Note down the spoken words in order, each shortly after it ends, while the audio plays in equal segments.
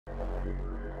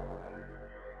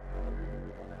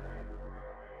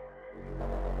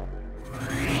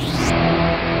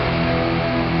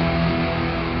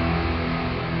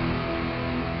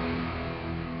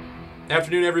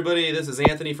Afternoon, everybody. This is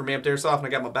Anthony from Airsoft, and I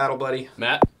got my battle buddy,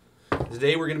 Matt.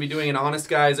 Today we're going to be doing an Honest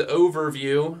Guys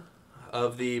overview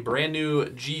of the brand new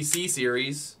GC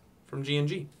series from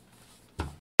G&G.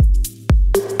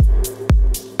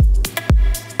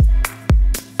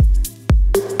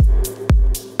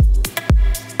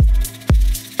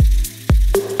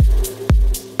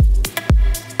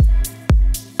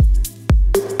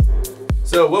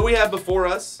 So what we have before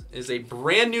us is a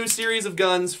brand new series of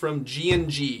guns from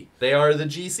G&G. They are the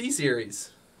GC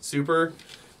series. Super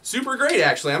great,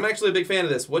 actually. I'm actually a big fan of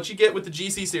this. What you get with the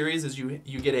GC series is you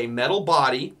get a metal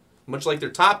body, much like their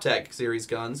Top Tech series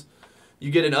guns.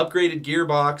 You get an upgraded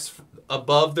gearbox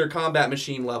above their combat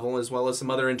machine level, as well as some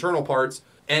other internal parts,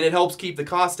 and it helps keep the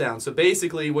cost down. So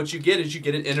basically what you get is you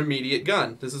get an intermediate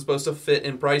gun. This is supposed to fit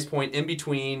in price point in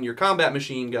between your combat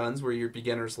machine guns, where your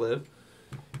beginners live,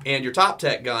 and your Top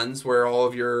Tech guns, where all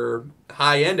of your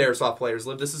high-end airsoft players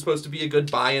live. This is supposed to be a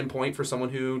good buy-in point for someone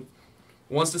who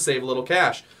wants to save a little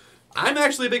cash. I'm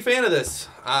actually a big fan of this.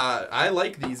 I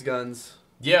like these guns.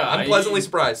 Yeah, I'm pleasantly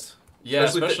surprised. Yeah,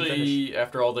 especially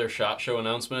after all their SHOT Show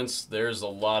announcements, there's a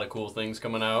lot of cool things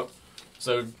coming out.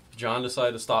 So John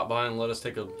decided to stop by and let us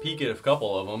take a peek at a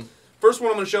couple of them. First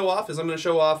one I'm going to show off is I'm going to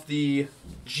show off the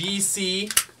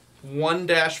GC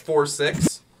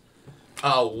 1-46.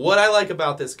 What I like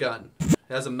about this gun, it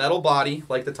has a metal body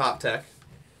like the Top Tech,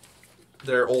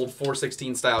 their old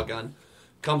 416 style gun.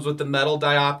 Comes with the metal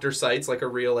diopter sights like a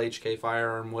real HK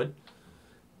firearm would.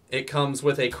 It comes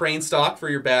with a crane stock for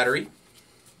your battery.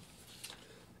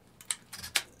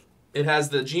 It has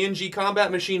the G&G combat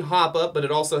machine hop-up, but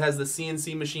it also has the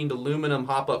CNC machined aluminum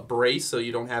hop-up brace, so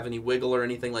you don't have any wiggle or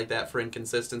anything like that for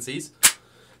inconsistencies.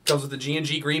 Comes with the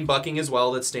G&G green bucking as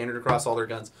well. That's standard across all their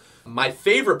guns. My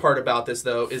favorite part about this,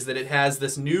 though, is that it has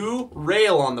this new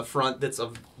rail on the front that's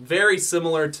very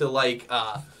similar to like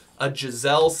a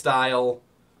Giselle-style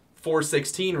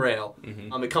 416 rail.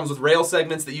 It comes with rail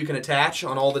segments that you can attach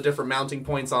on all the different mounting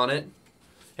points on it.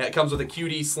 And it comes with a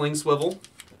QD sling swivel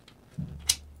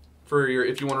for your,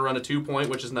 if you want to run a 2-point,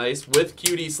 which is nice, with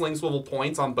QD sling swivel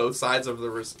points on both sides of the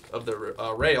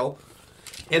rail.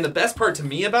 And the best part to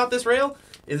me about this rail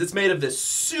is it's made of this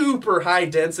super high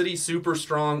density, super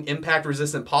strong, impact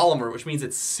resistant polymer, which means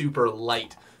it's super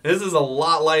light. This is a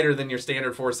lot lighter than your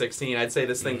standard 416. I'd say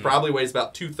this thing probably weighs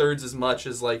about 2/3 as much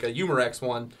as like a Umarex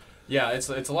one. Yeah, it's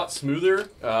a lot smoother,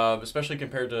 especially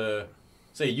compared to,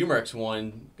 say, a Umarex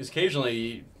one, because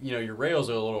occasionally, you know, your rails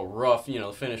are a little rough. You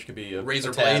know, the finish could be a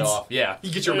razor tad blades off. Yeah,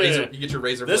 you get your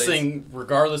razor. This blades. thing,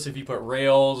 regardless if you put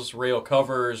rails, rail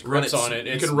covers, grips on it,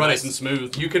 it's nice and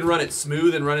smooth. You can run it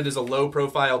smooth and run it as a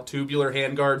low-profile tubular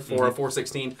handguard for a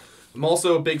 416. I'm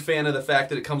also a big fan of the fact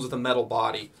that it comes with a metal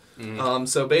body.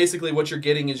 So basically, what you're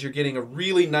getting is you're getting a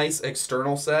really nice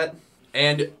external set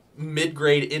and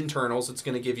mid-grade internals. It's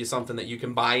going to give you something that you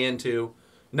can buy into,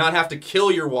 not have to kill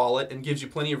your wallet, and gives you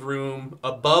plenty of room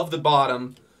above the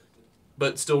bottom,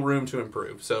 but still room to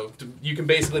improve. So you can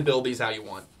basically build these how you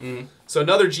want. So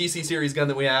another GC series gun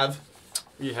that we have.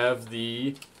 We have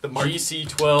the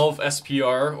GC12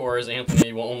 SPR, or as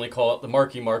Anthony will only call it, the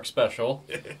Marky Mark Special.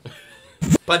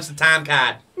 Punch the time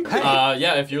card.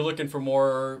 Yeah, if you're looking for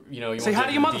more, you know, you want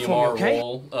to get the DMR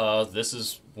roll, this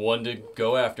is one to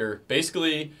go after.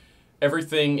 Basically,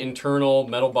 everything internal,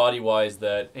 metal body-wise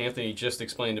that Anthony just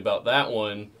explained about that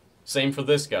one, same for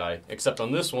this guy. Except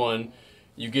on this one,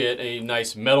 you get a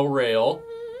nice metal rail.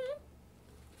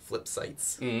 Flip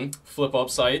sights. Flip-up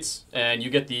sights. And you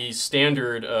get the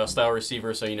standard style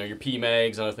receiver, so, you know, your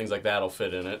P-mags and other things like that will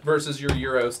fit in it. Versus your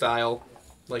Euro style,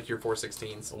 like your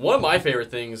 416s. One of my favorite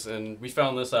things, and we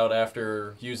found this out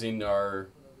after using our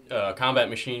combat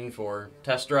machine for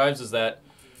test drives, is that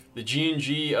the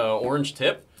G&G orange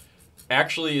tip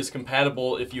actually is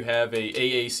compatible if you have a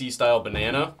AAC style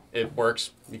banana. It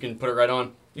works. You can put it right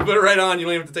on. You put it right on. You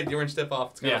don't even have to take the orange tip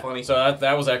off. It's kind of funny. So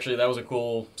that was a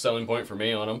cool selling point for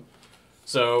me on them.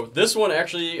 So this one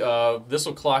actually, this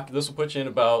will put you in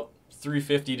about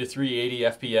 350 to 380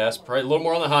 FPS. Probably a little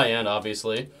more on the high end,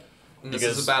 obviously. This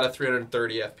is about a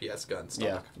 330 FPS gun stock.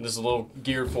 Yeah, this is a little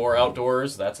geared for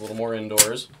outdoors. That's a little more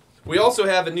indoors. We also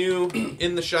have a new,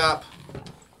 in the shop,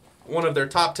 one of their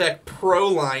Top Tech Pro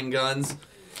line guns.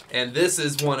 And this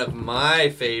is one of my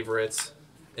favorites.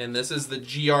 And this is the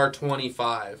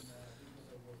GR25.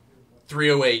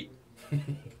 308.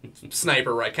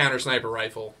 Counter sniper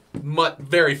rifle.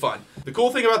 Very fun. The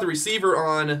cool thing about the receiver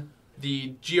on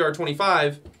the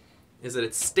GR25 is that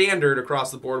it's standard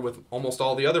across the board with almost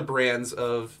all the other brands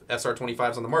of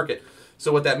SR25s on the market.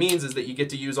 So what that means is that you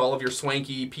get to use all of your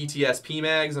swanky PTS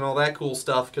mags and all that cool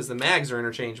stuff because the mags are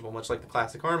interchangeable, much like the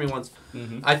classic Army ones.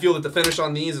 I feel that the finish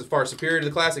on these is far superior to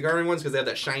the classic Army ones because they have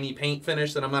that shiny paint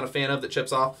finish that I'm not a fan of that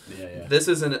chips off. This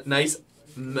is a nice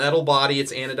metal body.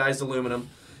 It's anodized aluminum.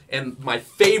 And my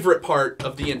favorite part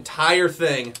of the entire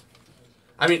thing...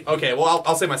 I mean, okay, well,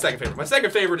 I'll say my second favorite. My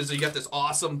second favorite is that you got this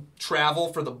awesome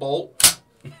travel for the bolt.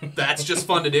 That's just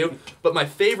fun to do. But my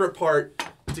favorite part...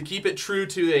 to keep it true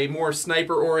to a more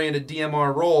sniper-oriented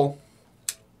DMR role,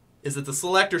 is that the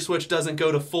selector switch doesn't go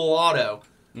to full auto.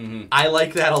 I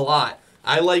like that a lot.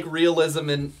 I like realism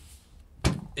in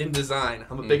design.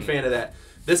 I'm a big fan of that.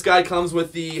 This guy comes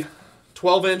with the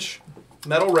 12-inch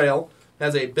metal rail,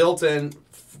 has a built-in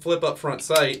flip-up front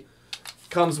sight,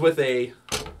 comes with a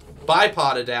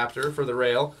bipod adapter for the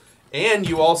rail, and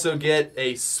you also get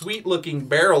a sweet-looking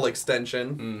barrel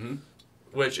extension.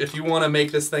 Which, if you want to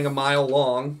make this thing a mile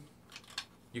long,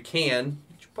 you can.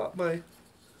 Could you pop my...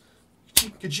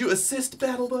 Could you assist,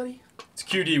 Battle Buddy? It's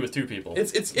QD with 2 people.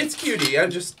 It's QD. I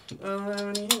don't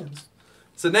have any hands.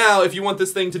 So now, if you want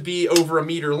this thing to be over a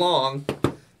meter long,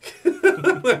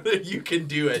 you can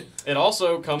do it. It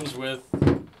also comes with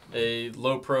a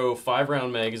low pro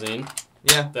 5-round magazine.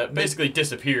 Yeah. That basically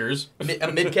disappears. A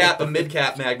mid-cap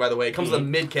mag, by the way. It comes with a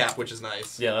mid-cap, which is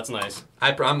nice. Yeah, that's nice.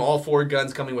 I'm all for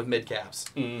guns coming with mid-caps.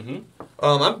 I'm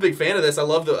a big fan of this. I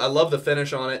love the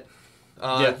finish on it.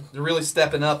 They're really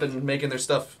stepping up and making their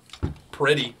stuff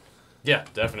pretty. Yeah,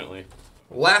 definitely.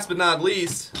 Last but not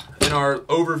least, in our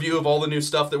overview of all the new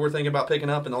stuff that we're thinking about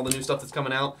picking up and all the new stuff that's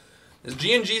coming out, is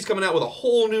G&G's coming out with a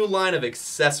whole new line of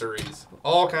accessories.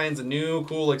 All kinds of new,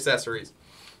 cool accessories.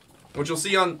 Which you'll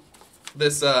see on...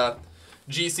 this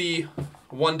GC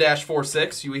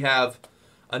 1-46, we have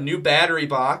a new battery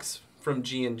box from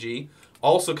G&G.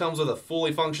 Also comes with a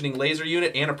fully functioning laser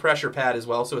unit and a pressure pad as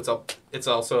well. So it's a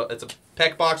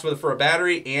PEC box for a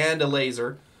battery and a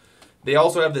laser. They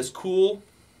also have this cool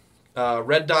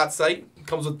red dot sight. It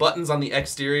comes with buttons on the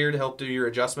exterior to help do your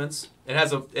adjustments. It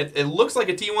has it looks like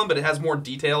a T1, but it has more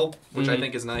detail, which I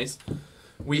think is nice.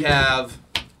 We have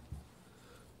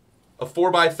a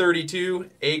 4x32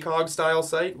 ACOG style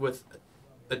sight with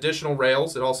additional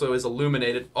rails. It also is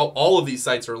illuminated. All of these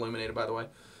sights are illuminated, by the way.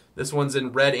 This one's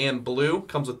in red and blue.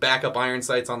 Comes with backup iron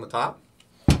sights on the top.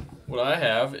 What I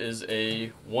have is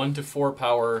a 1-to-4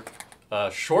 power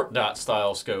short dot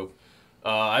style scope.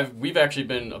 We've actually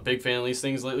been a big fan of these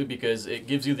things lately because it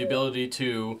gives you the ability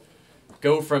to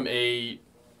go from a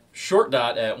short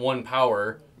dot at 1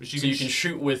 power, so you can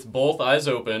shoot with both eyes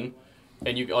open.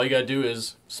 And all you gotta do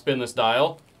is spin this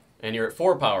dial, and you're at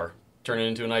 4 power. Turn it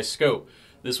into a nice scope.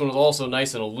 This one is also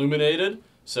nice and illuminated,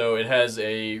 so it has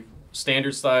a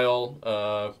standard style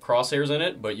crosshairs in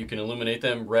it, but you can illuminate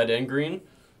them red and green.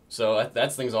 So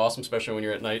that thing's awesome, especially when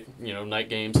you're at night, night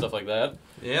games, stuff like that.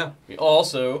 Yeah. We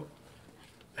also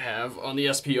have on the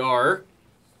SPR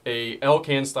a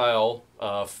LCAN style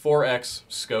 4X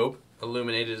scope.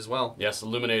 Illuminated as well. Yes,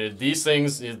 illuminated. These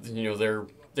things,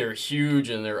 they're huge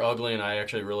and they're ugly, and I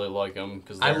actually really like them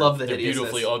because I love the they're hideousness.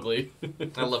 beautifully ugly.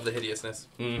 I love the hideousness.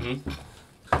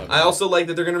 I also like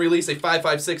that they're going to release a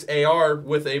 5.56 AR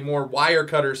with a more wire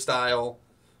cutter style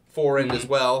forend as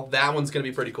well. That one's going to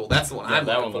be pretty cool. That's the one I'm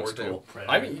looking forward to. Cool.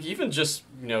 I mean, even just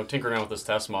tinkering around with this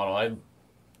test model,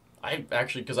 I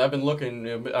actually, because I've been looking,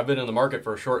 I've been in the market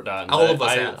for a short dot. And all of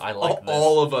us have. I like this.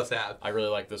 All of us have. I really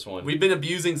like this one. We've been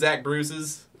abusing Zach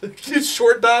Bruce's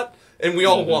short dot, and we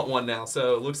all want one now.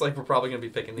 So it looks like we're probably going to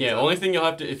be picking these up. The only thing you'll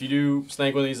have to, if you do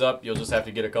snag one of these up, you'll just have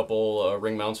to get a couple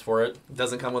ring mounts for it.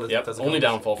 Doesn't come with it. Yep, only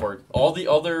downfall for it. All the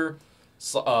other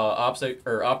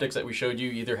optics that we showed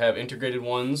you either have integrated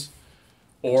ones,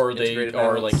 or they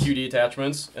are like QD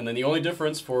attachments. And then the only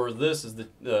difference for this is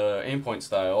the aimpoint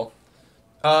style.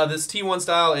 This T1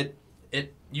 style,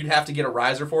 you'd have to get a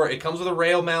riser for it. It comes with a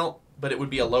rail mount, but it would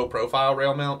be a low profile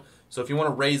rail mount. So if you want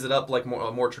to raise it up like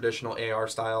a more traditional AR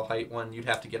style height one, you'd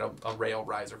have to get a rail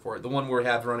riser for it. The one we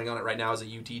have running on it right now is a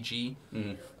UTG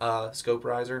scope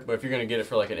riser. But if you're going to get it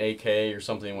for like an AK or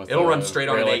something with it'll run straight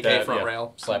on an like AK front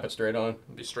rail. Slap it straight on.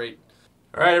 It'll be straight.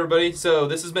 All right, everybody. So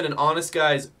this has been an Honest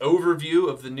Guys overview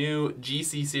of the new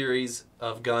GC series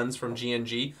of guns from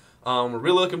G&G. We're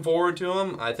really looking forward to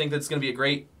them. I think that's going to be a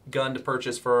great gun to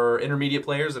purchase for intermediate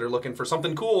players that are looking for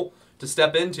something cool to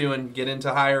step into and get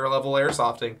into higher level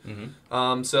airsofting.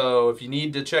 So if you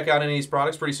need to check out any of these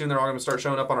products, pretty soon they're all going to start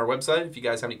showing up on our website. If you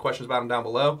guys have any questions about them down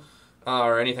below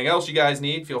or anything else you guys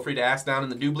need, feel free to ask down in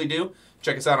the doobly-doo.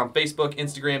 Check us out on Facebook,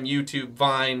 Instagram, YouTube,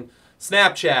 Vine,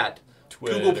 Snapchat,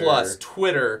 Google+,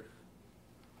 Twitter,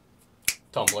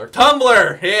 Tumblr.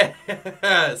 Tumblr!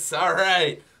 Yes! All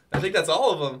right. I think that's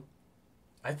all of them.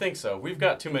 I think so. We've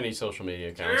got too many social media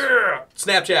accounts.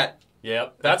 Snapchat.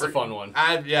 Yep, that's a fun one.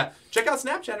 Yeah. Check out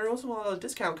Snapchat. Every once in a while, a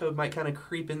discount code might kind of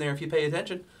creep in there if you pay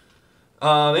attention.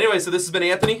 Anyway, so this has been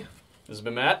Anthony. This has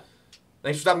been Matt.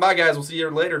 Thanks for stopping by, guys. We'll see you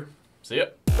later. See ya.